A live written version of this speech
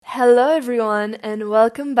Hello, everyone, and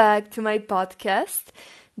welcome back to my podcast.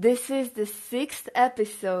 This is the 6th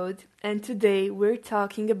episode, and today we're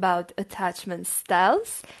talking about attachment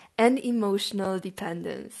styles and emotional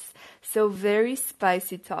dependence. So, very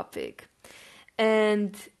spicy topic.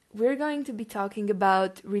 And we're going to be talking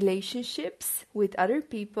about relationships with other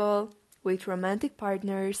people, with romantic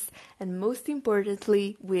partners, and most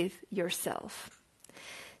importantly, with yourself.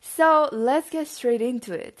 So, let's get straight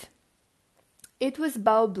into it. It was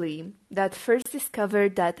Bowlby that first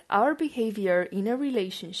discovered that our behavior in a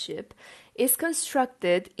relationship is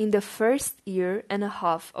constructed in the first year and a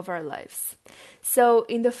half of our lives. So,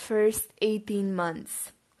 in the first 18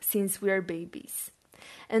 months, since we are babies.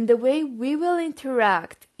 And the way we will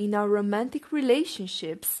interact in our romantic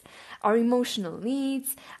relationships, our emotional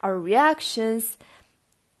needs, our reactions,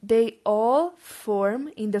 they all form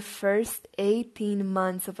in the first 18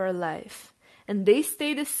 months of our life. And they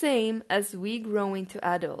stay the same as we grow into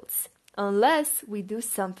adults, unless we do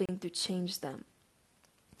something to change them.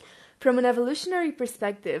 From an evolutionary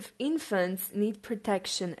perspective, infants need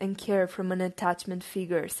protection and care from an attachment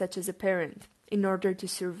figure, such as a parent, in order to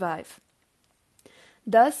survive.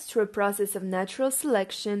 Thus, through a process of natural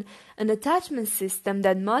selection, an attachment system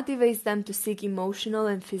that motivates them to seek emotional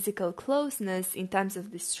and physical closeness in times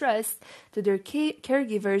of distress to their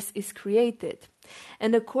caregivers is created.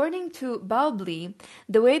 And according to Bowlby,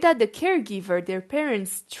 the way that the caregiver, their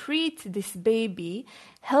parents, treat this baby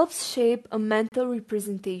helps shape a mental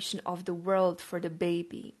representation of the world for the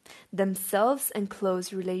baby, themselves, and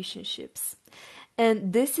close relationships.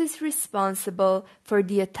 And this is responsible for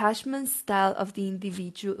the attachment style of the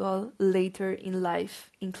individual later in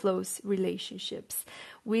life in close relationships,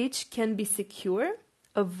 which can be secure,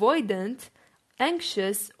 avoidant,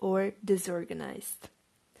 anxious, or disorganized.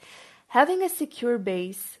 Having a secure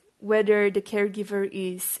base, whether the caregiver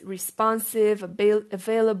is responsive,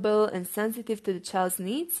 available, and sensitive to the child's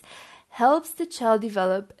needs, helps the child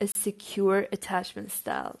develop a secure attachment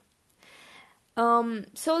style.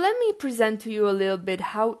 So let me present to you a little bit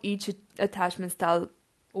how each attachment style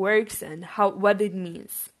works and what it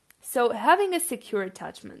means. So having a secure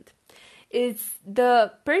attachment is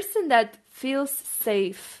the person that feels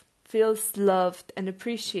safe, feels loved and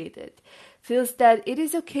appreciated, feels that it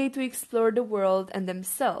is okay to explore the world and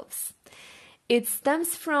themselves. It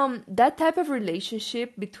stems from that type of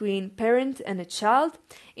relationship between parent and a child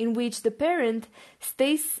in which the parent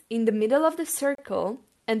stays in the middle of the circle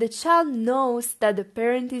and the child knows that the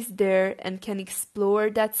parent is there and can explore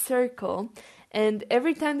that circle. And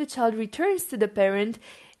every time the child returns to the parent,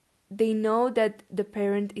 they know that the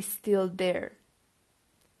parent is still there.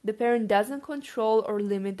 The parent doesn't control or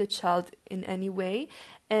limit the child in any way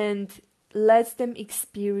and lets them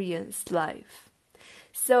experience life.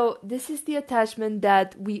 So this is the attachment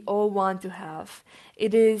that we all want to have.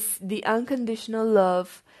 It is the unconditional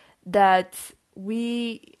love that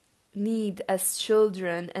we need as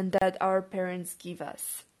children and that our parents give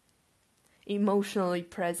us. Emotionally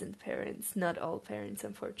present parents, not all parents,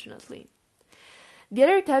 unfortunately. The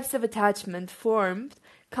other types of attachment formed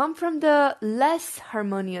come from the less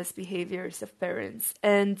harmonious behaviors of parents,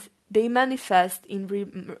 and they manifest in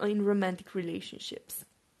romantic relationships.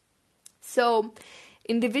 So,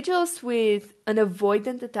 individuals with an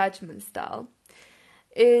avoidant attachment style,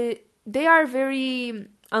 they are very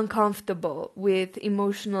uncomfortable with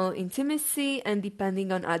emotional intimacy and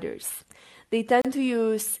depending on others. They tend to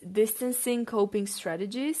use distancing coping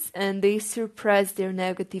strategies and they suppress their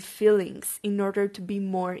negative feelings in order to be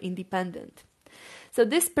more independent. So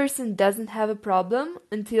this person doesn't have a problem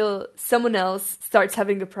until someone else starts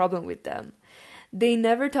having a problem with them. They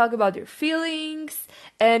never talk about their feelings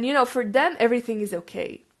and, for them, everything is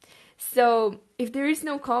okay. So if there is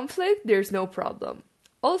no conflict, there's no problem.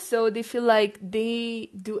 Also, they feel like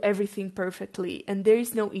they do everything perfectly and there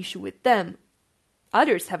is no issue with them.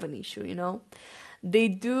 Others have an issue, They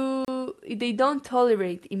don't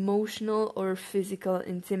tolerate emotional or physical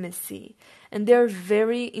intimacy and they're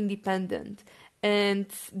very independent and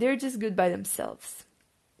they're just good by themselves.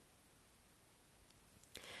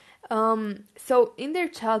 So in their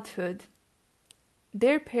childhood,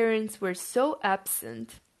 their parents were so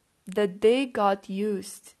absent that they got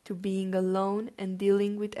used to being alone and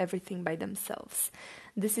dealing with everything by themselves.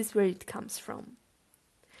 This is where it comes from.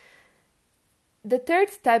 The third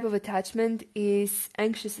type of attachment is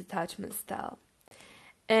anxious attachment style.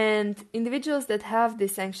 And individuals that have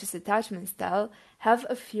this anxious attachment style have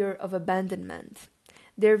a fear of abandonment.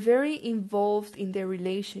 They're very involved in their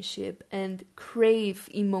relationship and crave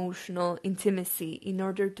emotional intimacy in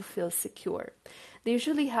order to feel secure. they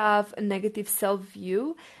usually have a negative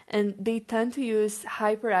self-view, and they tend to use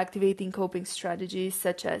hyperactivating coping strategies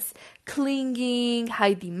such as clinging,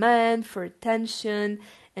 high demand for attention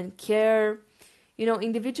and care.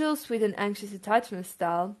 Individuals with an anxious attachment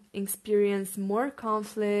style experience more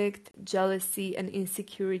conflict, jealousy, and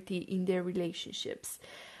insecurity in their relationships.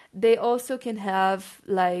 They also can have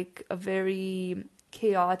like a very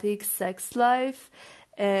chaotic sex life,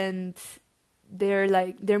 and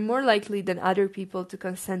they're more likely than other people to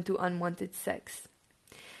consent to unwanted sex.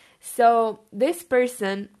 So this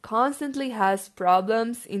person constantly has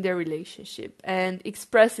problems in their relationship and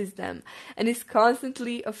expresses them, and is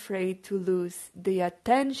constantly afraid to lose the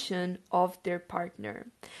attention of their partner.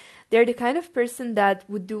 They're the kind of person that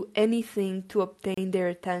would do anything to obtain their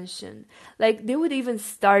attention. Like they would even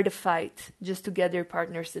start a fight just to get their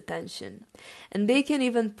partner's attention. And they can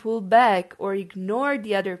even pull back or ignore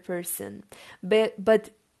the other person.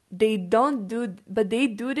 But they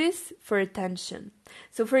do this for attention.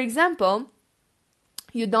 So for example,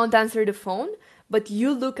 you don't answer the phone, but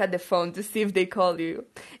you look at the phone to see if they call you.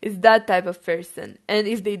 It's that type of person. And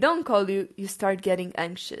if they don't call you, you start getting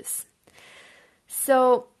anxious.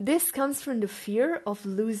 So this comes from the fear of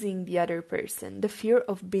losing the other person, the fear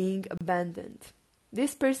of being abandoned.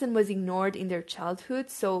 This person was ignored in their childhood,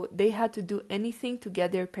 so they had to do anything to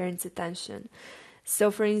get their parents' attention.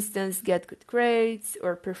 So, for instance, get good grades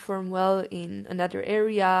or perform well in another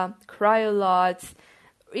area, cry a lot,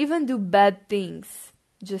 or even do bad things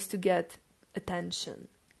just to get attention.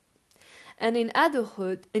 And in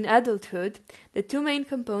adulthood, the two main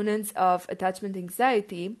components of attachment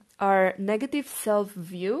anxiety are negative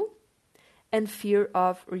self-view and fear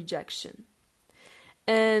of rejection.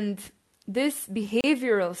 And this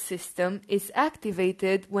behavioral system is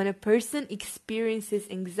activated when a person experiences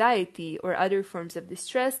anxiety or other forms of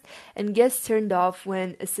distress, and gets turned off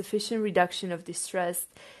when a sufficient reduction of distress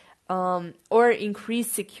or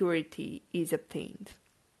increased security is obtained.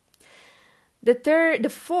 The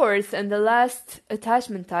fourth and the last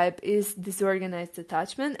attachment type is disorganized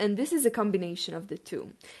attachment, and this is a combination of the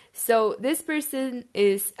two. So this person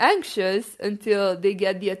is anxious until they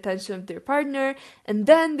get the attention of their partner, and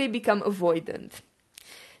then they become avoidant.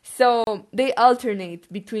 So they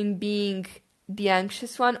alternate between being the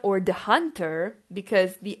anxious one or the hunter,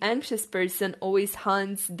 because the anxious person always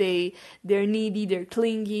hunts, they're needy, they're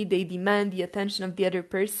clingy, they demand the attention of the other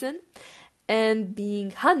person, and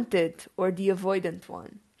being hunted or the avoidant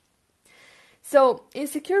one. So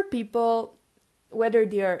insecure people, whether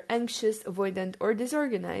they are anxious, avoidant, or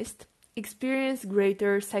disorganized, experience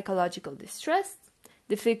greater psychological distress,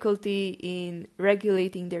 difficulty in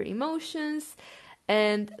regulating their emotions,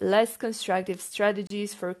 and less constructive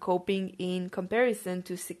strategies for coping in comparison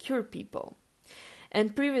to secure people.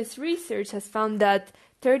 And previous research has found that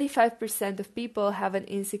 35% of people have an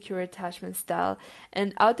insecure attachment style,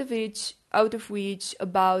 and out of which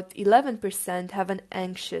about 11% have an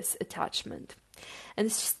anxious attachment.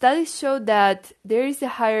 And studies show that there is a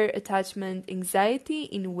higher attachment anxiety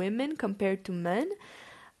in women compared to men,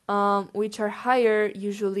 which are higher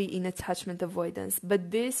usually in attachment avoidance.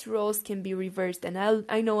 But these roles can be reversed, and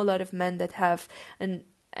I know a lot of men that have an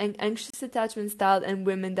anxious attachment style and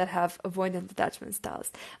women that have avoidant attachment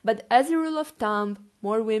styles. But as a rule of thumb,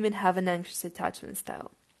 more women have an anxious attachment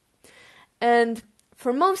style. And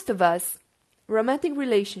for most of us, romantic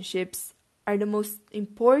relationships are the most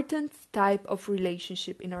important type of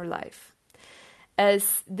relationship in our life,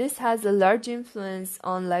 as this has a large influence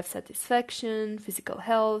on life satisfaction, physical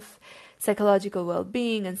health, psychological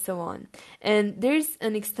well-being, and so on. And there's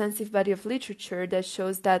an extensive body of literature that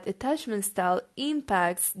shows that attachment style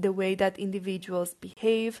impacts the way that individuals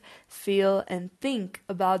behave, feel, and think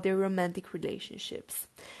about their romantic relationships.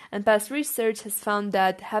 And past research has found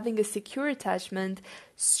that having a secure attachment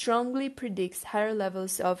strongly predicts higher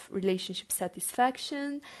levels of relationship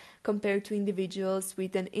satisfaction compared to individuals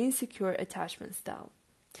with an insecure attachment style.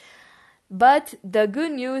 But the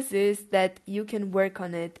good news is that you can work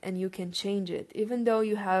on it and you can change it. Even though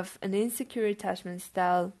you have an insecure attachment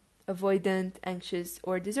style, avoidant, anxious,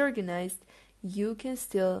 or disorganized, you can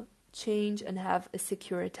still change and have a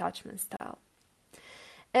secure attachment style.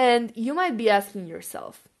 And you might be asking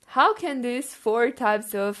yourself, how can these four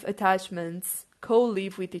types of attachments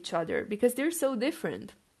co-live with each other? Because they're so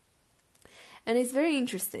different. And it's very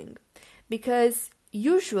interesting because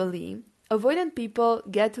usually avoidant people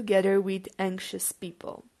get together with anxious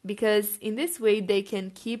people, because in this way they can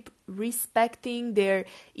keep respecting their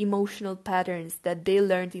emotional patterns that they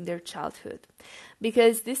learned in their childhood,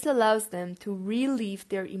 because this allows them to relive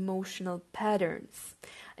their emotional patterns.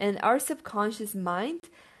 And our subconscious mind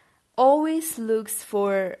always looks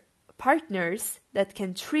for partners that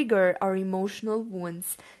can trigger our emotional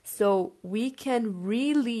wounds so we can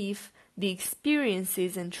relive the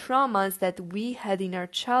experiences and traumas that we had in our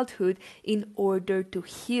childhood in order to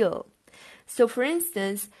heal. So, for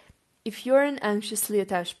instance, if you're an anxiously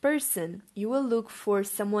attached person, you will look for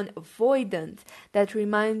someone avoidant that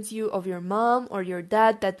reminds you of your mom or your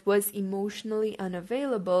dad that was emotionally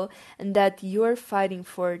unavailable and that you're fighting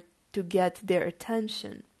for to get their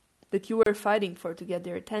attention. That you were fighting for to get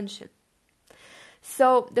their attention.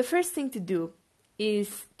 So the first thing to do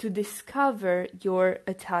is to discover your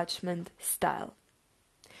attachment style.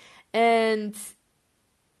 And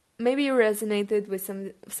maybe you resonated with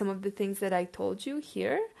some of the things that I told you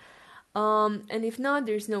here. And if not,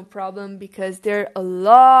 there's no problem because there are a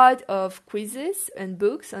lot of quizzes and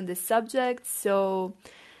books on this subject. So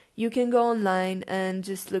you can go online and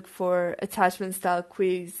just look for attachment style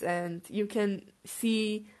quiz and you can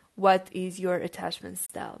see what is your attachment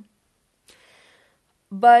style.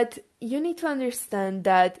 But you need to understand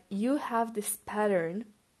that you have this pattern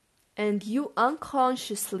and you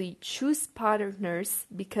unconsciously choose partners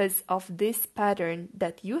because of this pattern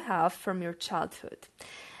that you have from your childhood.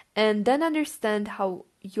 And then understand how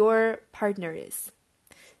your partner is.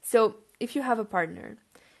 So if you have a partner,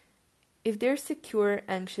 if they're secure,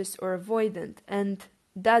 anxious, or avoidant, and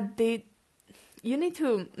that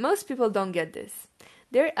most people don't get this.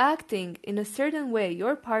 They're acting in a certain way,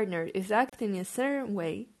 your partner is acting in a certain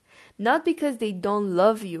way, not because they don't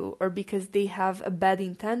love you or because they have a bad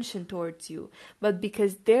intention towards you, but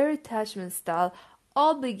because their attachment style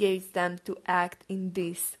obligates them to act in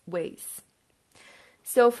these ways.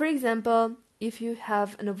 So, for example, if you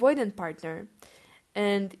have an avoidant partner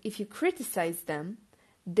and if you criticize them,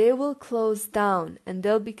 they will close down and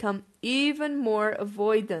they'll become even more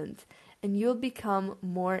avoidant and you'll become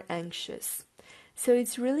more anxious. So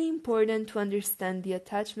it's really important to understand the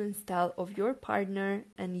attachment style of your partner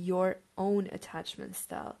and your own attachment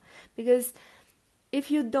style. Because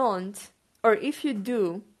if you don't, or if you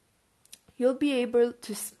do, you'll be able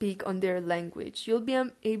to speak on their language. You'll be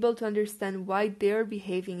able to understand why they're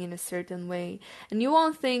behaving in a certain way. And you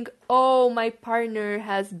won't think, oh, my partner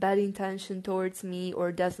has bad intention towards me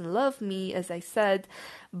or doesn't love me, as I said.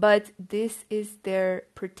 But this is their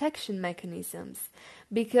protection mechanisms.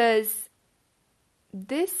 Because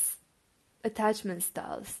these attachment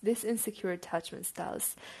styles, these insecure attachment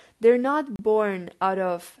styles, they're not born out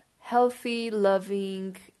of healthy,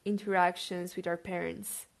 loving interactions with our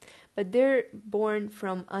parents. But they're born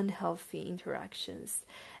from unhealthy interactions.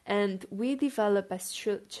 And we develop as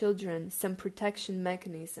children some protection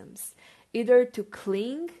mechanisms, either to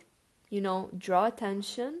cling, draw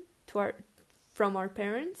attention from our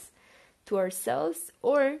parents to ourselves,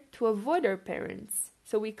 or to avoid our parents.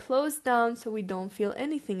 So we close down so we don't feel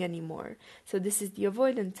anything anymore. So this is the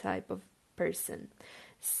avoidant type of person.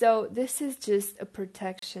 So this is just a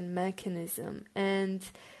protection mechanism, and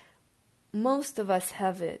most of us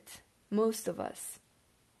have it. Most of us.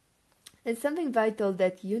 And something vital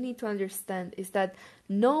that you need to understand is that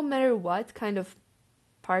no matter what kind of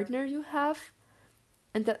partner you have,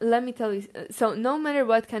 let me tell you, so no matter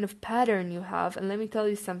what kind of pattern you have, and let me tell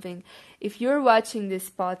you something, if you're watching this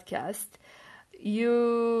podcast,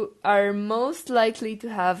 you are most likely to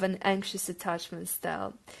have an anxious attachment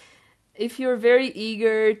style. If you're very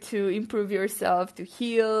eager to improve yourself, to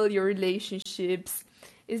heal your relationships,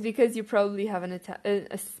 is because you probably have an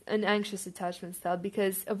anxious attachment style,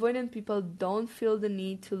 because avoidant people don't feel the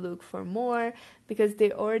need to look for more because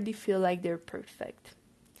they already feel like they're perfect.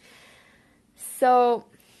 So,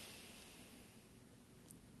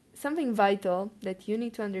 something vital that you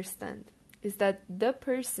need to understand is that the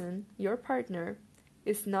person, your partner,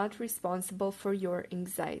 is not responsible for your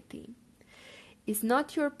anxiety. It's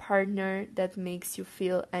not your partner that makes you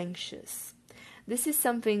feel anxious. This is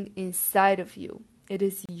something inside of you. It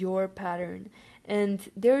is your pattern, and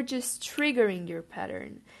they're just triggering your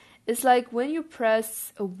pattern. It's like when you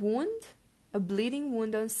press a wound, a bleeding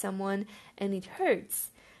wound on someone, and it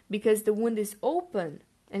hurts because the wound is open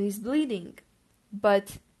and is bleeding.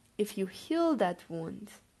 But if you heal that wound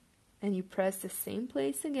and you press the same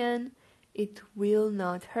place again, it will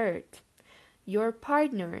not hurt. Your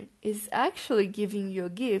partner is actually giving you a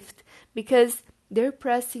gift because they're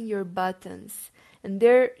pressing your buttons and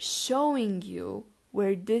they're showing you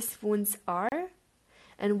where these wounds are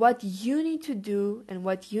and what you need to do and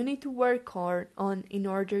what you need to work on in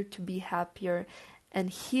order to be happier and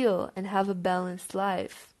heal and have a balanced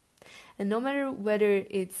life. And no matter whether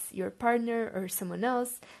it's your partner or someone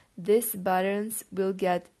else, these buttons will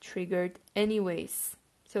get triggered anyways.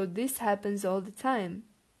 So this happens all the time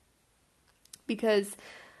because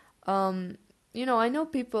I know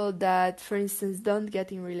people that, for instance, don't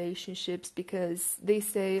get in relationships because they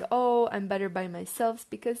say, oh, I'm better by myself,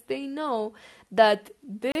 because they know that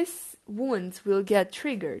these wounds will get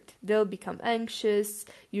triggered. They'll become anxious,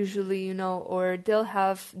 usually, or they'll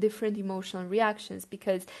have different emotional reactions.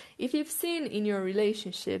 Because if you've seen in your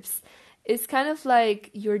relationships, it's kind of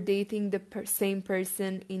like you're dating the same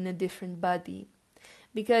person in a different body.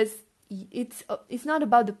 Because it's not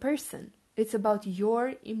about the person. It's about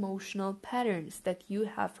your emotional patterns that you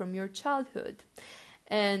have from your childhood.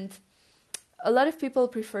 And a lot of people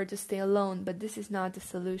prefer to stay alone, but this is not the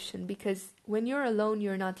solution, because when you're alone,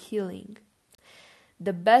 you're not healing.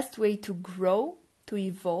 The best way to grow, to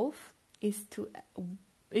evolve, is to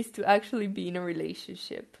actually be in a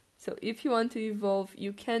relationship. So if you want to evolve,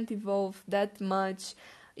 you can't evolve that much.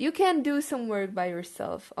 You can do some work by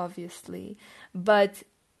yourself, obviously, but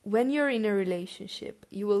when you're in a relationship,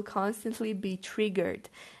 you will constantly be triggered,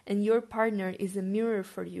 and your partner is a mirror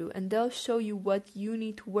for you, and they'll show you what you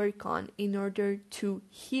need to work on in order to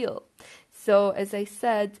heal. So, as I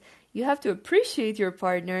said, you have to appreciate your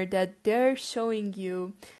partner, that they're showing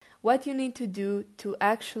you what you need to do to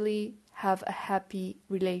actually have a happy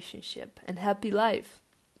relationship and happy life.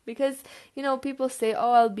 Because, people say,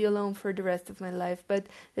 oh, I'll be alone for the rest of my life. But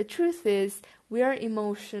the truth is, we are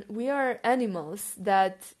animals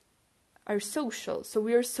that are social. So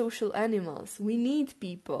we are social animals. We need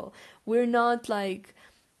people. We're not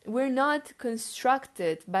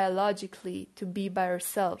constructed biologically to be by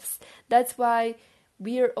ourselves. That's why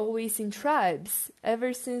we are always in tribes.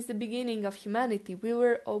 Ever since the beginning of humanity, we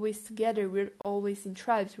were always together. We're always in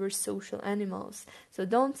tribes. We're social animals. So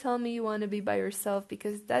don't tell me you want to be by yourself,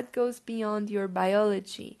 because that goes beyond your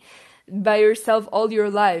biology. By yourself all your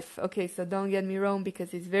life. Okay, so don't get me wrong,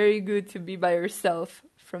 because it's very good to be by yourself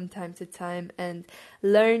from time to time and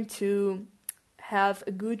learn to have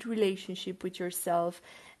a good relationship with yourself.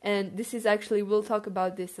 And this is actually, we'll talk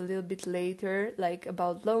about this a little bit later, like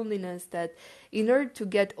about loneliness, that in order to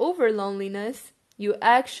get over loneliness, you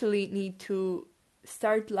actually need to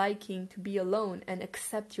start liking to be alone and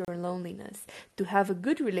accept your loneliness. To have a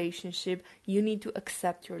good relationship, you need to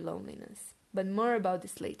accept your loneliness. But more about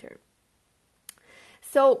this later.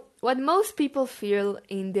 So, what most people feel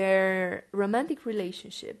in their romantic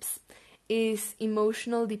relationships is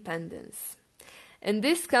emotional dependence. And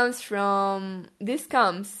this comes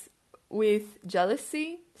with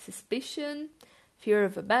jealousy, suspicion, fear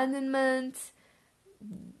of abandonment,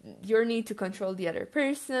 your need to control the other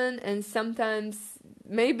person, and sometimes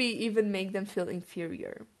maybe even make them feel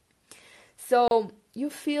inferior. So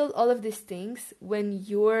you feel all of these things when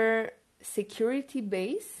your security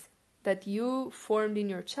base that you formed in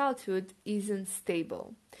your childhood isn't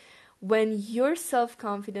stable, when your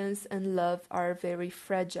self-confidence and love are very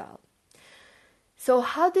fragile. So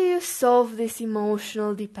how do you solve this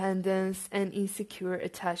emotional dependence and insecure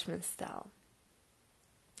attachment style?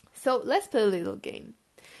 So let's play a little game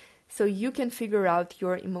so you can figure out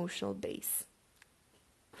your emotional base.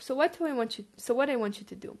 So what I want you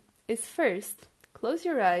to do is, first, close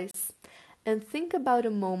your eyes and think about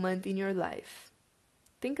a moment in your life.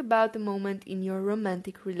 Think about the moment in your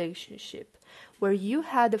romantic relationship where you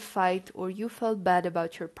had a fight or you felt bad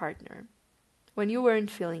about your partner, when you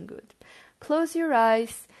weren't feeling good. Close your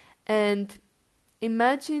eyes and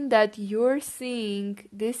imagine that you're seeing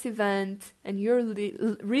this event and you're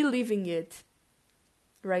reliving it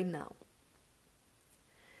right now.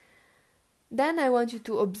 Then I want you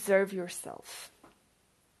to observe yourself.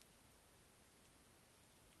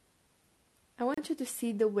 I want you to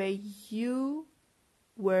see the way you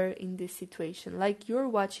were in this situation, like you're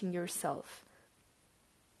watching yourself.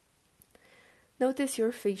 Notice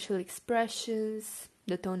your facial expressions,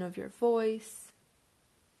 the tone of your voice.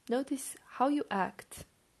 Notice how you act.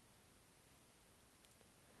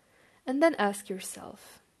 And then ask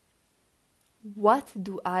yourself, what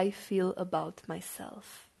do I feel about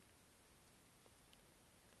myself?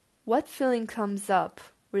 What feeling comes up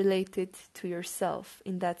related to yourself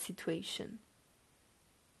in that situation?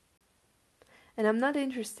 And I'm not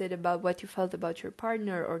interested about what you felt about your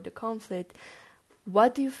partner or the conflict.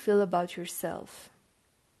 What do you feel about yourself?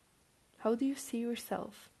 How do you see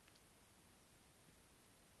yourself?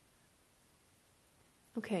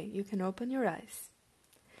 Okay, you can open your eyes.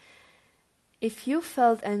 If you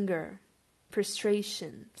felt anger,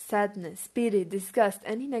 frustration, sadness, pity, disgust,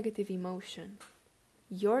 any negative emotion,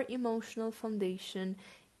 your emotional foundation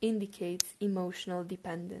indicates emotional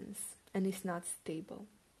dependence and is not stable.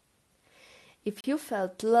 If you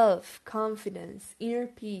felt love, confidence, inner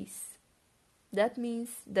peace, that means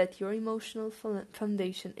that your emotional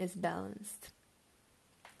foundation is balanced.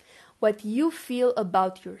 What you feel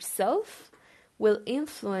about yourself will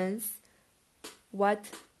influence what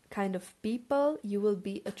kind of people you will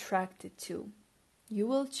be attracted to. You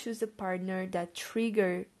will choose a partner that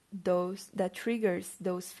triggers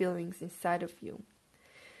those feelings inside of you.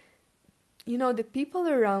 You know, the people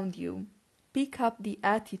around you pick up the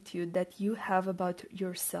attitude that you have about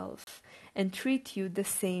yourself and treat you the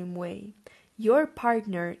same way. Your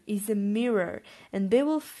partner is a mirror, and they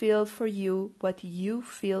will feel for you what you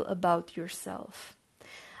feel about yourself.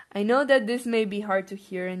 I know that this may be hard to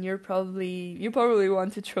hear, and you probably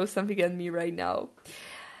want to throw something at me right now.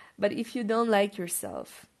 But if you don't like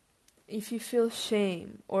yourself, if you feel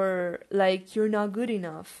shame or like you're not good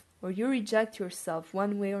enough, or you reject yourself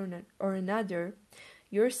one way or another,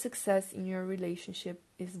 your success in your relationship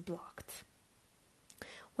is blocked.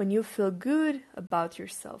 When you feel good about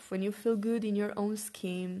yourself, when you feel good in your own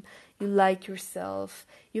skin, you like yourself,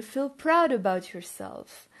 you feel proud about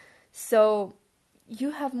yourself. So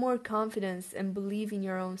you have more confidence and believe in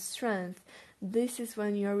your own strength. This is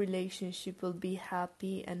when your relationship will be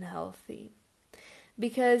happy and healthy.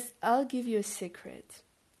 Because I'll give you a secret.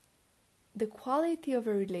 The quality of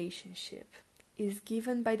a relationship is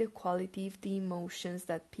given by the quality of the emotions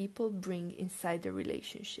that people bring inside the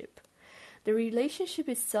relationship. The relationship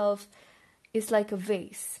itself is like a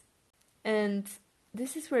vase, and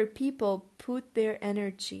this is where people put their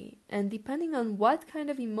energy, and depending on what kind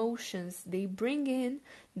of emotions they bring in,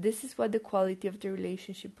 this is what the quality of the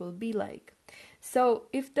relationship will be like. So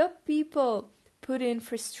if the people put in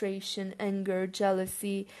frustration, anger,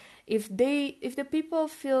 jealousy, if the people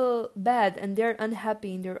feel bad and they're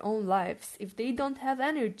unhappy in their own lives, if they don't have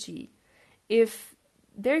energy, if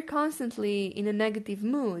they're constantly in a negative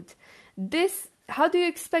mood, how do you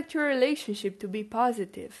expect your relationship to be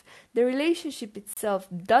positive? The relationship itself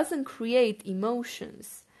doesn't create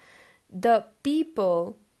emotions. The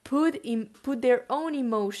people put their own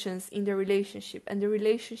emotions in the relationship, and the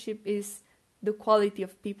relationship is the quality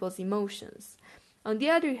of people's emotions. On the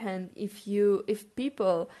other hand, if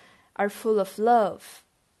people are full of love,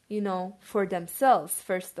 for themselves,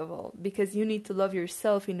 first of all, because you need to love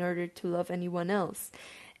yourself in order to love anyone else,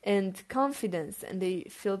 and confidence, and they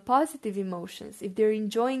feel positive emotions, if they're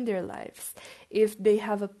enjoying their lives, if they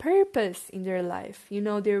have a purpose in their life,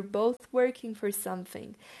 they're both working for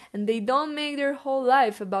something, and they don't make their whole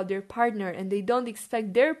life about their partner, and they don't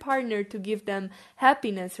expect their partner to give them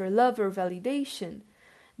happiness or love or validation,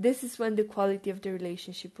 this is when the quality of the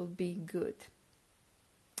relationship will be good.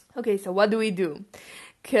 Okay, so what do we do?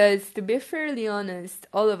 Because to be fairly honest,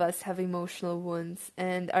 all of us have emotional wounds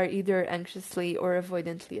and are either anxiously or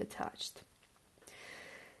avoidantly attached.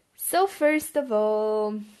 So first of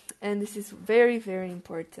all, and this is very, very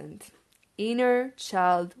important, inner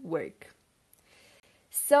child work.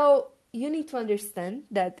 So you need to understand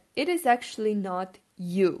that it is actually not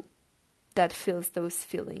you that feels those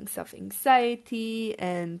feelings of anxiety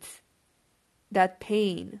and that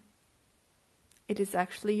pain. It is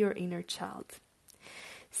actually your inner child.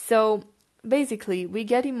 So basically, we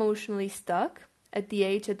get emotionally stuck at the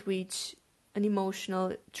age at which an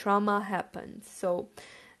emotional trauma happened. So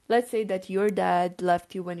let's say that your dad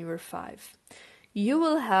left you when you were 5. You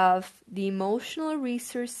will have the emotional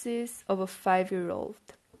resources of a 5-year-old.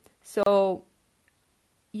 So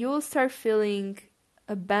you will start feeling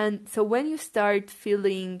abandoned. So when you start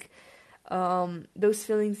feeling those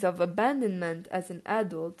feelings of abandonment as an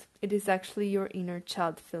adult, it is actually your inner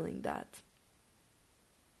child feeling that.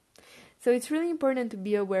 So it's really important to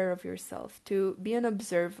be aware of yourself, to be an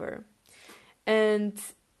observer, and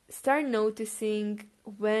start noticing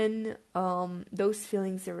when those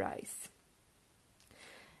feelings arise.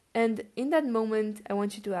 And in that moment, I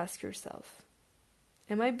want you to ask yourself,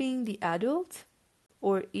 am I being the adult,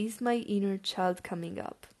 or is my inner child coming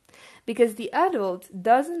up? Because the adult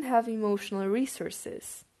doesn't have emotional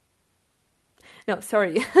resources. No,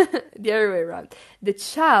 sorry, the other way around. The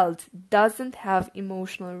child doesn't have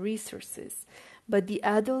emotional resources, but the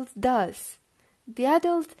adult does. The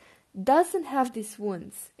adult doesn't have these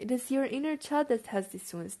wounds. It is your inner child that has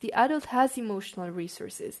these wounds. The adult has emotional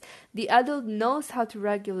resources. The adult knows how to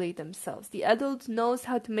regulate themselves. The adult knows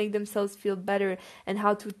how to make themselves feel better and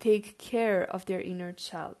how to take care of their inner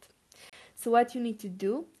child. So what you need to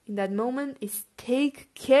do in that moment is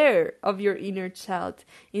take care of your inner child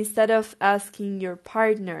instead of asking your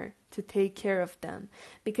partner to take care of them.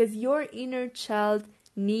 Because your inner child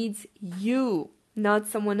needs you, not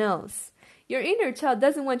someone else. Your inner child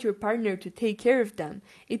doesn't want your partner to take care of them.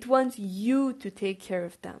 It wants you to take care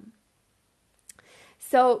of them.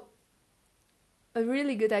 So a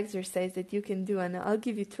really good exercise that you can do, and I'll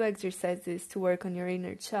give you 2 exercises to work on your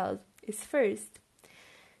inner child, is first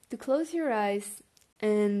to close your eyes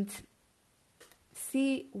and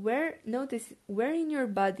notice where in your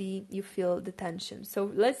body you feel the tension.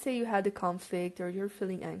 So let's say you had a conflict or you're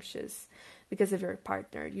feeling anxious because of your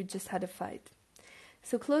partner. You just had a fight.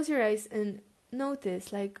 So close your eyes and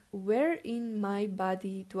notice, like, where in my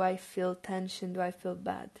body do I feel tension? Do I feel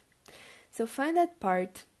bad? So find that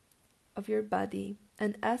part of your body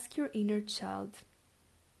and ask your inner child,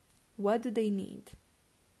 what do they need?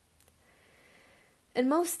 And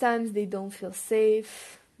most times they don't feel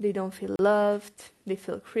safe, they don't feel loved, they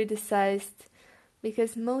feel criticized,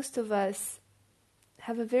 because most of us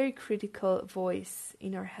have a very critical voice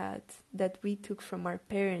in our head that we took from our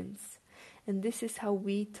parents. And this is how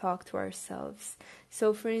we talk to ourselves.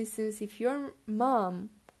 So for instance, if your mom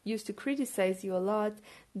used to criticize you a lot,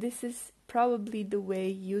 this is probably the way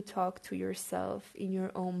you talk to yourself in your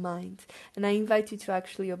own mind. And I invite you to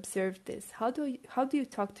actually observe this. How do you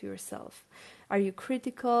talk to yourself? Are you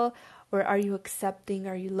critical, or are you accepting?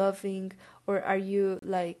 Are you loving, or are you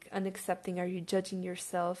like unaccepting? Are you judging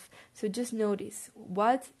yourself? So just notice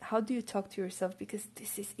how do you talk to yourself, because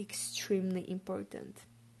this is extremely important.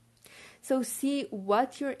 So see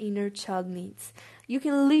what your inner child needs. You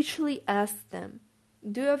can literally ask them.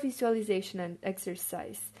 Do a visualization and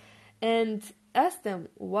exercise and ask them,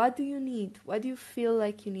 what do you need? What do you feel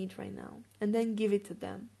like you need right now? And then give it to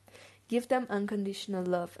them. Give them unconditional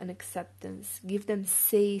love and acceptance. Give them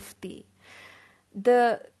safety.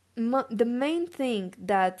 The main thing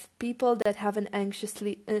that people that have an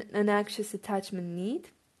anxious attachment need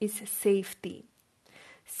is safety.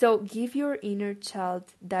 So give your inner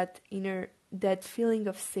child that feeling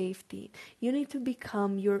of safety. You need to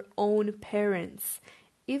become your own parents.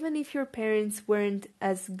 Even if your parents weren't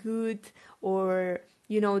as good, or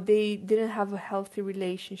they didn't have a healthy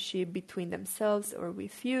relationship between themselves or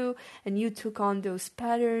with you, and you took on those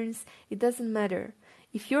patterns, it doesn't matter.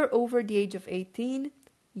 If you're over the age of 18,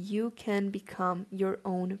 you can become your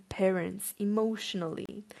own parents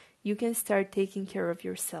emotionally. You can start taking care of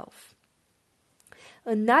yourself.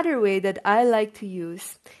 Another way that I like to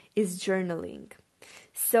use is journaling.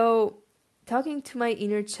 So, talking to my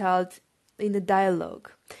inner child in a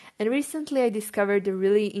dialogue. And recently I discovered a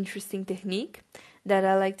really interesting technique that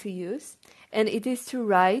I like to use, and it is to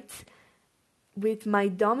write with my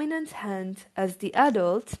dominant hand as the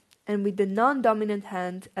adult and with the non-dominant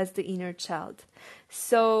hand as the inner child.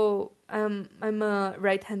 So I'm a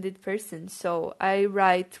right-handed person, so I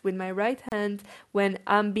write with my right hand when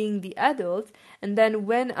I'm being the adult, and then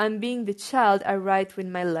when I'm being the child, I write with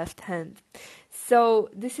my left hand. So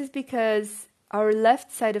this is because our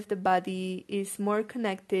left side of the body is more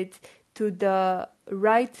connected to the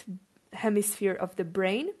right hemisphere of the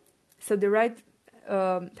brain. So the right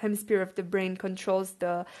hemisphere of the brain controls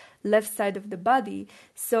the left side of the body.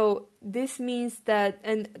 So this means that,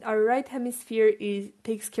 and our right hemisphere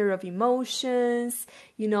takes care of emotions.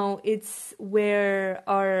 It's where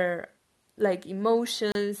our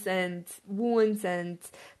emotions and wounds and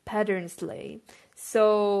patterns lay.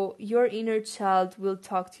 So your inner child will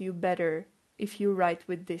talk to you better if you write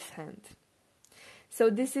with this hand. So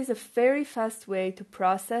this is a very fast way to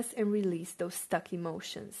process and release those stuck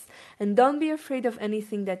emotions. And don't be afraid of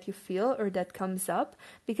anything that you feel or that comes up,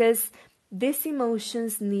 because these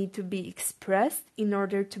emotions need to be expressed in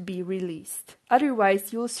order to be released.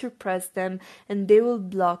 Otherwise, you'll suppress them and they will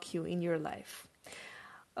block you in your life.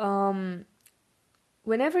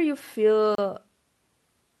 Whenever you feel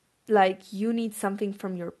like you need something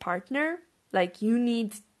from your partner, like you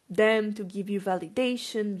need them to give you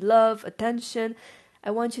validation, love, attention, I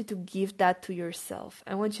want you to give that to yourself.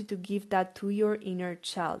 I want you to give that to your inner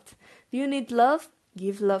child. Do you need love?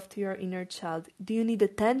 Give love to your inner child. Do you need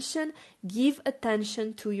attention? Give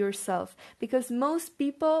attention to yourself. Because most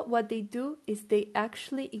people, what they do is they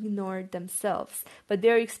actually ignore themselves, but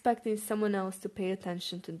they're expecting someone else to pay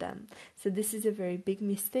attention to them. So this is a very big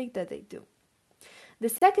mistake that they do. The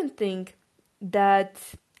second thing that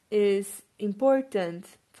is important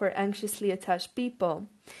for anxiously attached people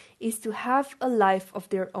is to have a life of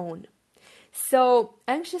their own. So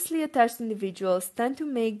anxiously attached individuals tend to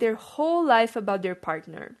make their whole life about their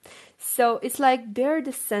partner. So it's like they're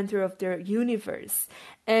the center of their universe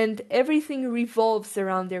and everything revolves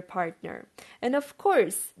around their partner. And of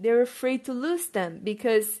course, they're afraid to lose them,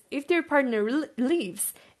 because if their partner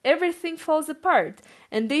leaves, everything falls apart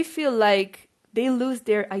and they feel like they lose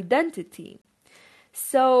their identity.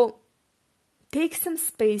 So take some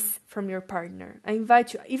space from your partner. I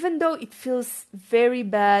invite you, even though it feels very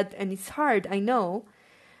bad and it's hard, I know,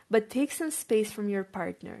 but take some space from your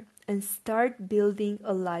partner and start building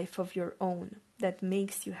a life of your own. that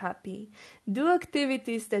makes you happy. Do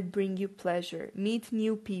activities that bring you pleasure. Meet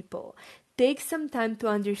new people. Take some time to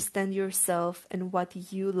understand yourself and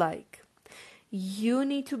what you like. You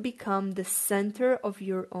need to become the center of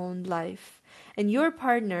your own life. And your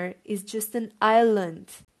partner is just an island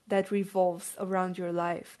that revolves around your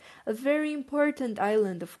life. A very important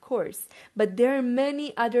island, of course. But there are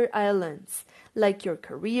many other islands, like your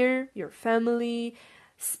career, your family,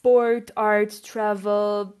 sport, art,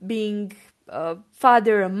 travel, being a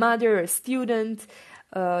father, a mother, a student,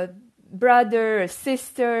 a brother, a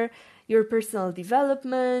sister, your personal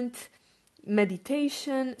development,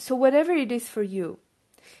 meditation, so whatever it is for you.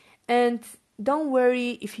 And don't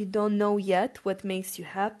worry if you don't know yet what makes you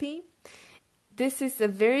happy. This is a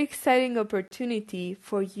very exciting opportunity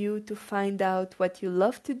for you to find out what you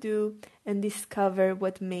love to do and discover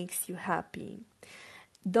what makes you happy.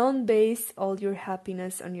 Don't base all your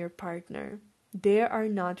happiness on your partner. They are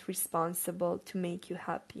not responsible to make you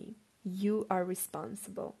happy. You are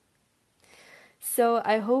responsible. So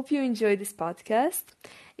I hope you enjoyed this podcast.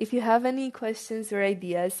 If you have any questions or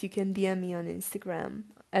ideas, you can DM me on Instagram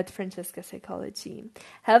at Francesca Psychology.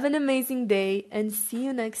 Have an amazing day and see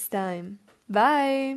you next time. Bye!